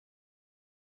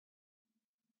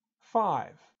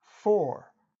5,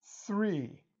 4,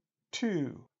 3,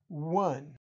 2,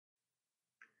 1.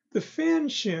 The fan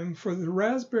shim for the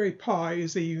Raspberry Pi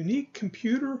is a unique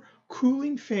computer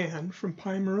cooling fan from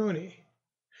Pimoroni,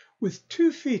 with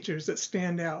two features that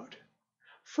stand out.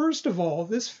 First of all,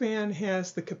 this fan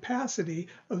has the capacity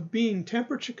of being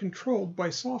temperature controlled by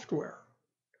software.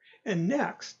 And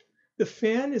next, the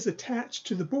fan is attached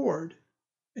to the board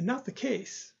and not the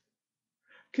case.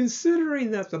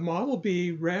 Considering that the Model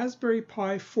B Raspberry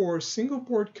Pi 4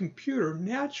 single-board computer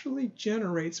naturally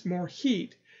generates more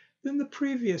heat than the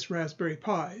previous Raspberry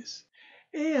Pis,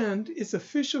 and its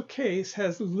official case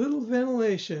has little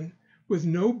ventilation with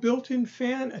no built-in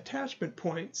fan attachment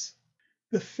points,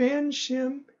 the fan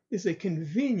shim is a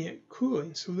convenient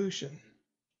cooling solution.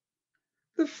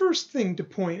 The first thing to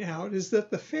point out is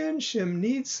that the fan shim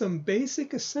needs some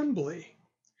basic assembly.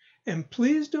 And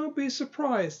please don't be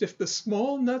surprised if the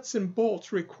small nuts and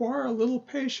bolts require a little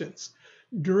patience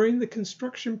during the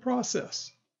construction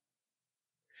process.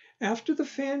 After the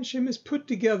fan shim is put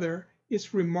together,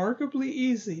 it's remarkably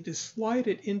easy to slide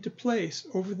it into place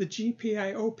over the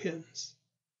GPIO pins.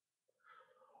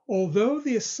 Although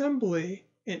the assembly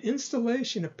and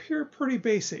installation appear pretty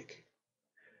basic,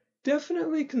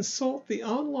 definitely consult the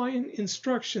online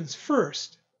instructions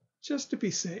first, just to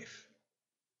be safe.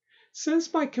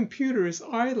 Since my computer is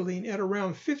idling at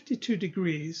around 52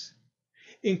 degrees,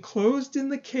 enclosed in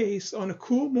the case on a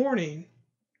cool morning,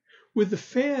 with the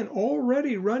fan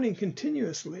already running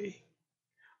continuously,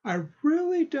 I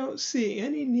really don't see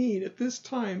any need at this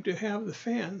time to have the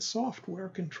fan software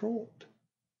controlled.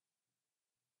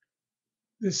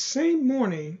 This same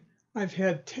morning, I've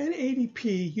had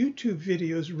 1080p YouTube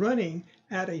videos running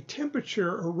at a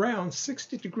temperature around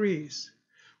 60 degrees.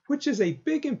 Which is a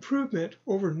big improvement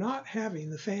over not having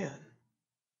the fan.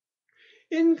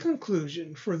 In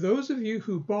conclusion, for those of you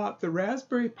who bought the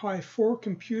Raspberry Pi 4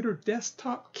 computer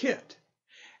desktop kit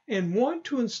and want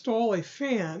to install a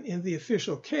fan in the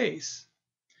official case,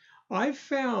 I've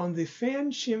found the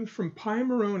fan shim from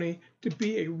Pimoroni to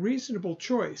be a reasonable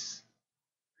choice.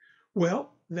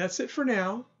 Well, that's it for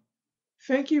now.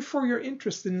 Thank you for your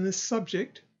interest in this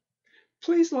subject.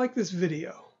 Please like this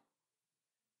video.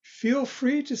 Feel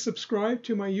free to subscribe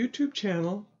to my YouTube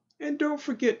channel, and don't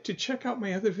forget to check out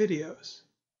my other videos.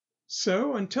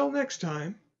 So, until next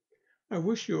time, I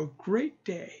wish you a great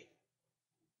day.